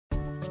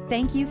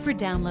Thank you for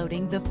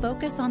downloading the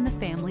Focus on the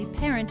Family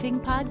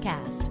Parenting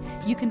Podcast.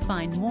 You can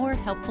find more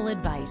helpful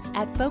advice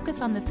at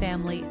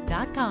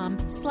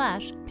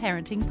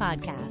focusonthefamily.com/parenting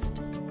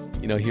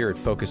podcast. You know, here at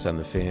Focus on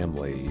the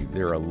Family,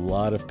 there are a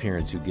lot of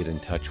parents who get in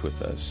touch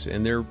with us,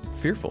 and they're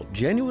fearful,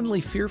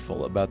 genuinely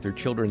fearful about their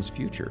children's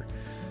future.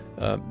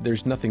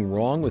 There's nothing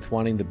wrong with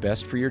wanting the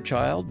best for your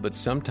child, but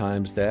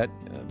sometimes that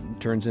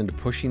turns into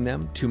pushing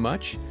them too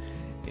much,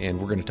 and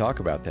we're going to talk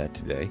about that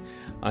today.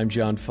 I'm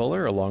John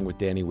Fuller, along with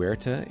Danny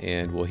Huerta,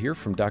 and we'll hear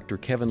from Dr.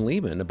 Kevin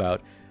Leman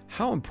about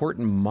how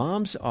important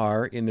moms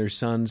are in their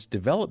son's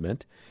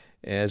development.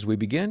 As we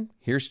begin,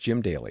 here's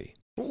Jim Daly.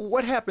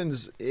 What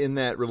happens in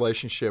that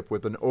relationship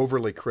with an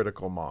overly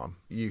critical mom?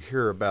 You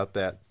hear about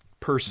that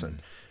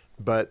person,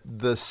 but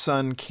the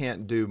son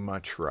can't do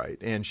much right,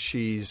 and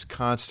she's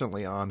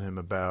constantly on him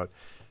about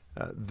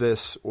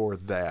this or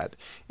that.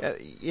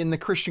 In the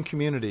Christian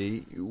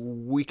community,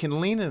 we can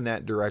lean in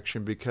that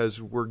direction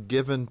because we're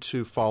given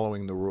to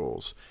following the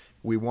rules.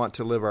 We want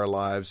to live our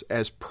lives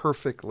as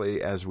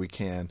perfectly as we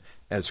can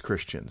as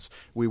Christians.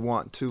 We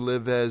want to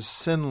live as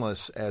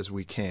sinless as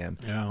we can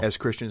as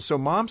Christians. So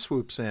mom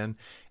swoops in,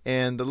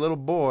 and the little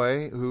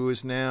boy, who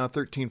is now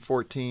 13,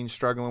 14,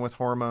 struggling with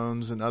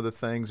hormones and other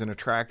things and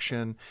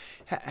attraction,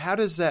 how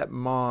does that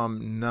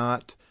mom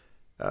not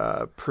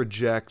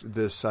project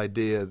this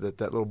idea that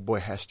that little boy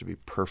has to be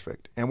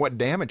perfect? And what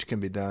damage can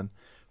be done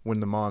when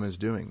the mom is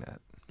doing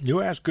that?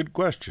 You ask good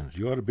questions.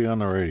 You ought to be on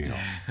the radio.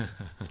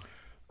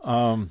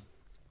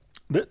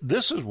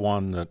 This is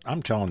one that,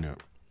 I'm telling you,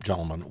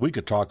 gentlemen, we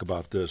could talk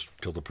about this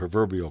till the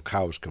proverbial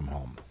cows come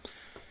home.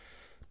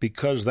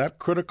 Because that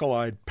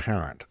critical-eyed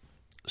parent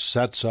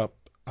sets up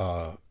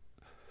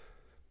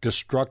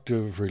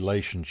destructive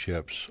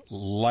relationships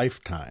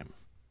lifetime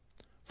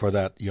for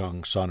that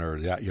young son or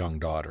that young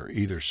daughter,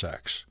 either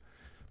sex.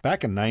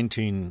 Back in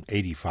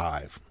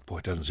 1985, boy,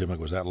 it doesn't seem like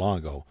it was that long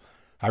ago,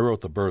 I wrote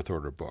the birth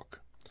order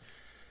book.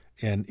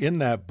 And in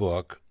that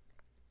book,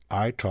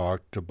 I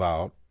talked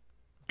about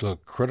the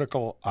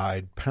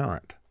critical-eyed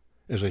parent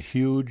as a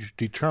huge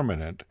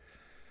determinant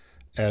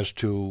as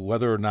to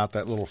whether or not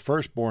that little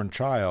firstborn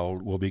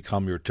child will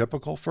become your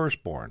typical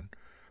firstborn,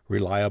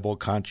 reliable,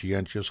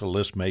 conscientious, a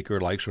list maker,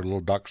 likes her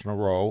little ducks in a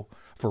row,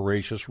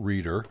 voracious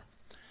reader.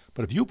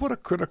 But if you put a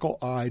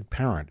critical-eyed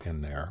parent in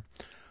there,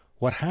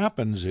 what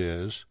happens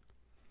is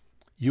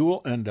you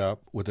will end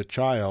up with a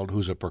child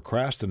who's a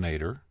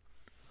procrastinator,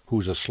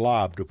 who's a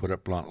slob, to put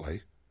it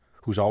bluntly,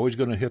 who's always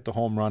going to hit the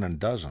home run and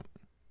doesn't.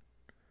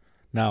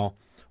 Now,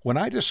 when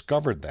I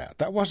discovered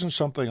that wasn't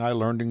something I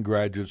learned in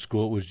graduate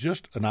school. It was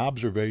just an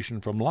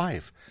observation from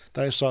life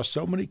that I saw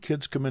so many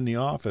kids come in the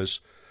office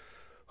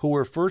who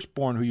were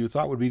firstborn, who you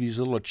thought would be these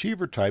little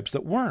achiever types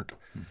that weren't.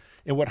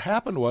 And what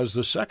happened was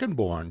the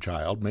secondborn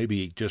child,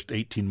 maybe just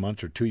 18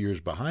 months or 2 years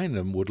behind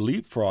them, would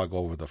leapfrog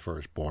over the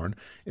firstborn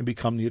and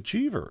become the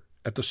achiever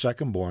at the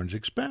secondborn's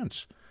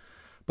expense.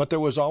 But there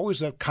was always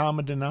that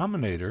common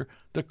denominator,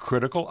 the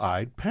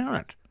critical-eyed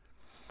parent.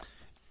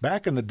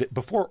 Back in the day,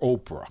 before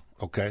Oprah,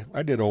 okay,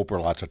 I did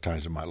Oprah lots of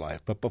times in my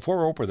life, but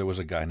before Oprah there was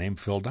a guy named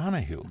Phil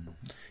Donahue. Mm-hmm.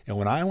 And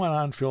when I went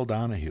on Phil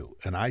Donahue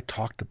and I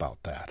talked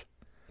about that,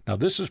 now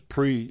this is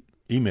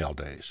pre-email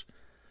days,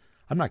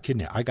 I'm not kidding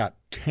you, I got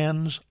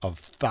tens of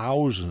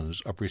thousands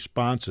of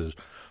responses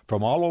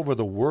from all over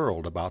the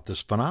world about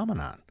this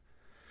phenomenon.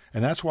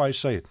 And that's why I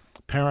say,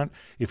 parent,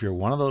 if you're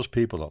one of those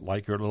people that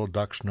like your little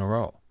ducks in a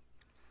row,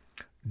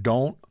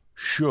 don't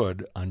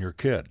should on your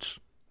kids.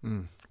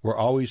 We're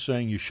always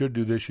saying you should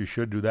do this, you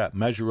should do that,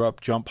 measure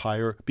up, jump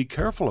higher. Be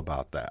careful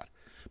about that,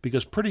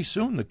 because pretty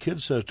soon the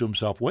kid says to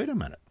himself, wait a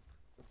minute,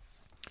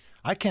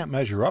 I can't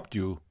measure up to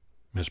you,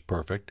 Miss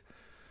Perfect.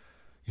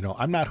 You know,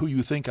 I'm not who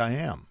you think I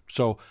am.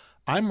 So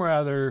I'm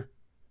rather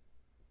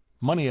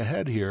money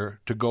ahead here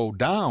to go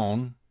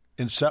down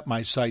and set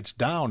my sights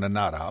down and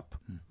not up.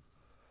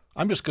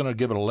 I'm just going to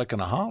give it a lick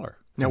and a holler.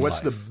 Now, what's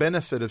the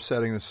benefit of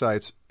setting the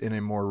sights in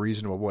a more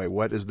reasonable way?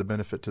 What is the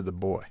benefit to the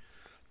boy?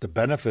 The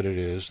benefit it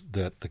is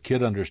that the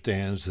kid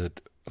understands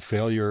that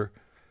failure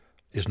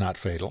is not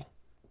fatal,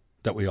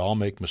 that we all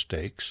make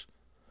mistakes.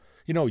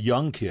 You know,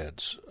 young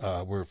kids,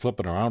 we're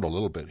flipping around a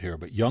little bit here,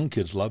 but young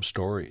kids love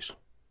stories.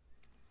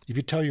 If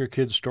you tell your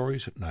kids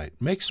stories at night,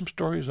 make some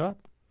stories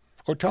up.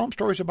 Or tell them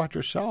stories about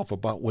yourself,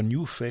 about when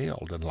you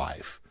failed in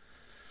life,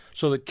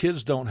 so that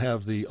kids don't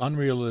have the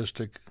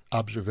unrealistic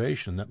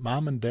observation that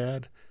mom and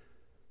dad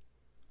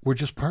were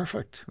just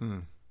perfect.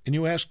 And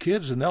you ask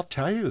kids, and they'll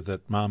tell you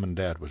that mom and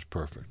dad was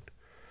perfect.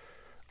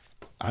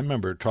 I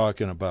remember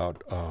talking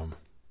about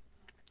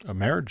a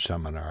marriage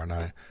seminar, and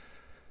I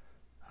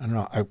don't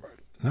know, I'm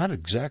not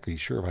exactly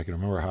sure if I can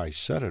remember how I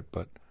said it,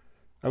 but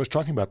I was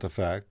talking about the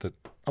fact that,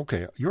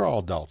 okay, you're all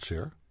adults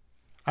here.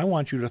 I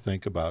want you to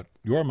think about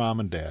your mom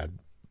and dad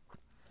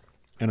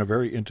in a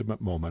very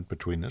intimate moment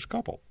between this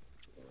couple.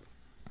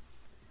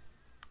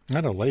 I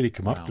had a lady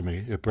come up to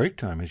me at break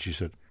time, and she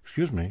said,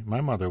 excuse me,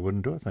 my mother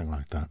wouldn't do a thing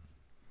like that.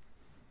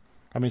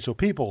 I mean, so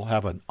people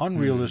have an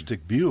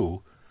unrealistic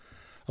view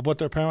of what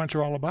their parents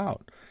are all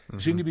about. You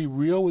seem to be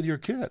real with your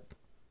kid.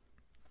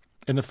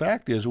 And the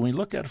fact is, when we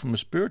look at it from a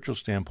spiritual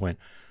standpoint,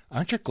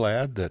 aren't you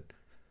glad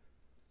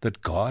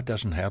that God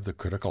doesn't have the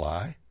critical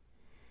eye?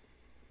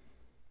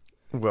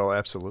 Well,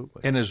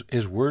 absolutely. And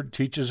his word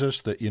teaches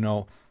us that,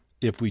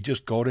 if we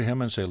just go to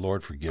him and say,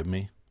 Lord, forgive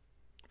me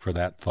for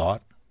that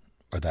thought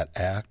or that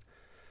act,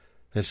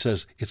 that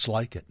says it's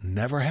like it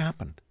never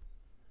happened.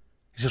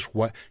 He says,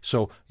 what?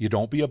 So you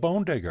don't be a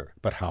bone digger.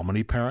 But how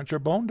many parents are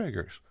bone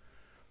diggers?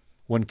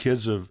 When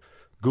kids have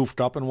goofed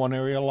up in one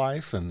area of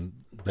life and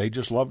they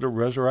just love to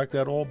resurrect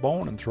that old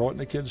bone and throw it in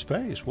the kid's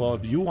face. Well,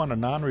 if you want a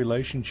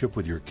non-relationship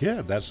with your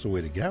kid, that's the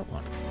way to get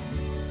one.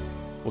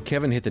 Well,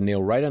 Kevin hit the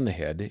nail right on the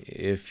head.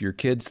 If your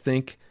kids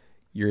think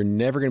you're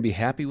never going to be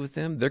happy with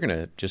them, they're going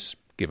to just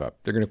give up.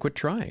 They're going to quit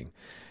trying.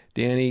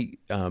 Danny,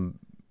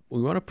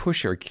 we want to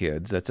push our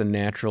kids. That's a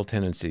natural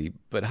tendency.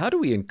 But how do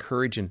we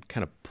encourage and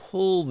kind of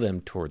pull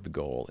them toward the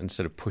goal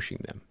instead of pushing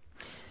them?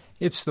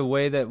 It's the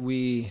way that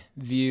we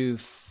view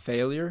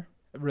failure,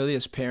 really,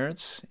 as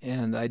parents,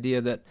 and the idea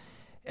that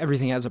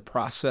everything has a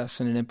process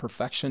and an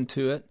imperfection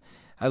to it.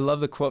 I love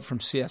the quote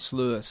from C.S.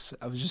 Lewis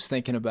I was just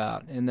thinking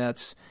about, and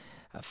that's,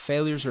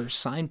 failures are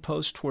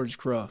signposts towards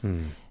growth.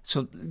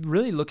 So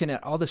really looking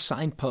at all the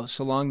signposts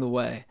along the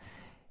way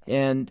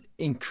and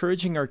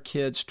encouraging our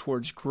kids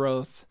towards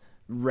growth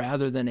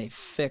rather than a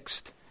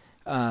fixed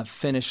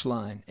finish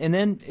line. And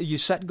then you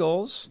set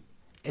goals,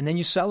 and then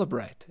you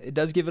celebrate. It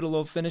does give it a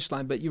little finish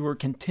line, but you were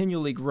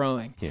continually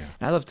growing. Yeah.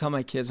 And I love to tell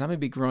my kids, I'm going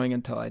to be growing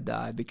until I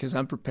die because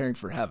I'm preparing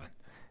for heaven.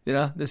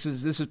 This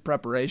is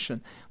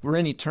preparation. We're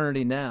in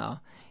eternity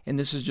now, and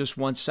this is just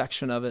one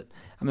section of it.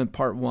 I'm in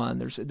part one.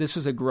 This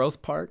is a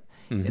growth part,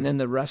 and then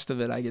the rest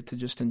of it I get to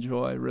just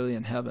enjoy really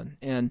in heaven.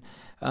 And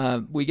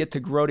we get to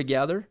grow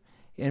together,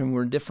 and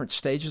we're in different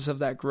stages of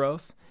that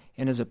growth.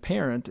 And as a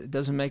parent, it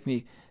doesn't make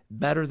me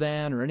better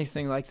than or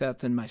anything like that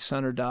than my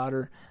son or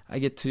daughter.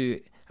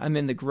 I'm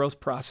in the growth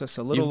process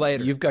a little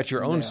later. You've got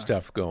your own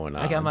stuff going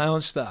on. I got my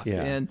own stuff.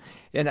 Yeah.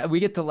 And we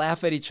get to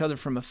laugh at each other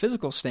from a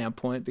physical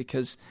standpoint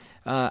because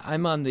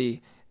I'm on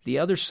the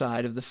other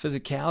side of the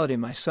physicality.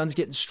 My son's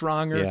getting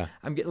stronger. Yeah.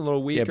 I'm getting a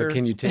little weaker. Yeah, but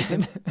can you take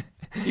him?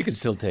 You can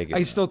still take him. I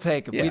can still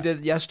take him. Yeah. We did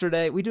it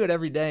yesterday. We do it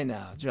every day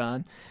now,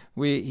 John.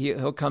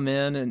 He'll come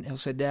in and he'll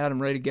say, Dad,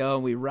 I'm ready to go.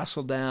 And we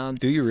wrestle down.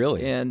 Do you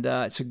really? And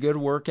it's a good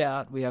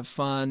workout. We have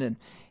fun.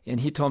 And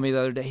he told me the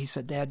other day, he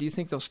said, Dad, do you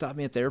think they'll stop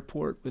me at the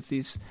airport with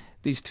these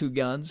two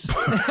guns?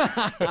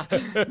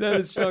 That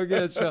is so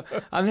good. So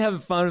I'm having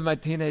fun with my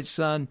teenage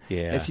son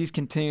as he's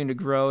continuing to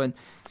grow. And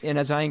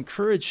as I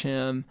encourage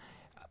him,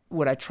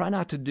 what I try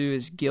not to do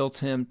is guilt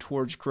him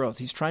towards growth.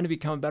 He's trying to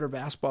become a better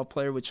basketball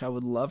player, which I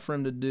would love for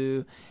him to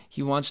do.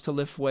 He wants to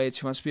lift weights.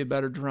 He wants to be a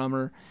better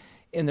drummer.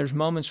 And there's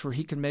moments where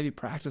he can maybe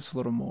practice a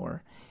little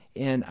more.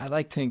 And I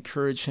like to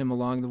encourage him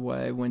along the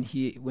way. When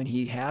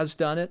he has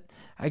done it,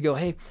 I go,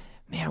 hey,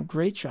 man,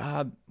 great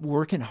job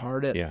working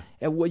hard at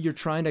what you're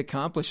trying to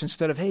accomplish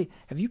instead of, hey,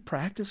 have you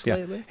practiced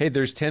lately? Hey,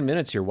 there's 10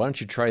 minutes here. Why don't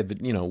you try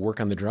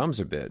work on the drums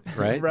a bit,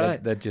 right?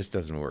 Right. That just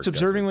doesn't work. It's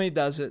observing when he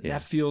does it. Yeah.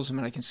 That fuels him,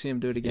 and I can see him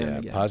do it again and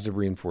again. Positive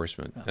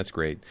reinforcement. Oh. That's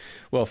great.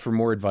 Well, for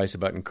more advice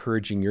about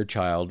encouraging your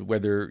child,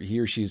 whether he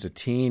or she's a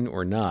teen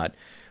or not,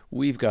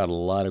 we've got a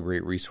lot of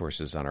great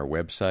resources on our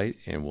website,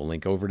 and we'll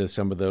link over to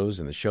some of those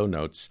in the show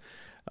notes.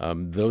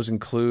 Those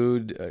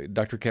include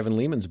Dr. Kevin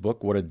Leman's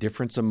book, What a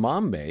Difference a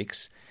Mom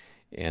Makes.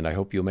 And I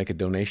hope you'll make a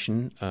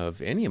donation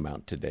of any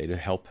amount today to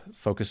help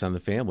focus on the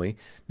family.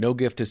 No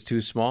gift is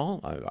too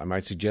small. I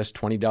might suggest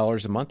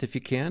 $20 a month if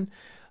you can.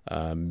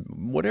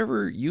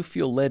 Whatever you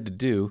feel led to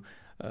do,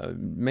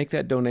 make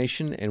that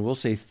donation, and we'll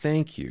say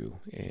thank you.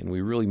 And we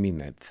really mean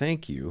that.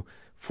 Thank you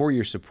for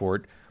your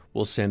support.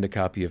 We'll send a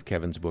copy of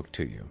Kevin's book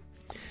to you.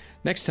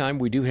 Next time,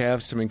 we do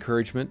have some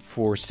encouragement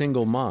for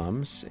single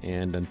moms.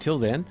 And until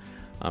then,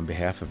 on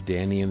behalf of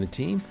Danny and the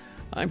team,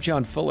 I'm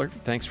John Fuller.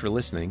 Thanks for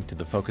listening to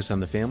the Focus on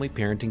the Family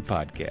Parenting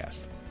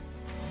Podcast.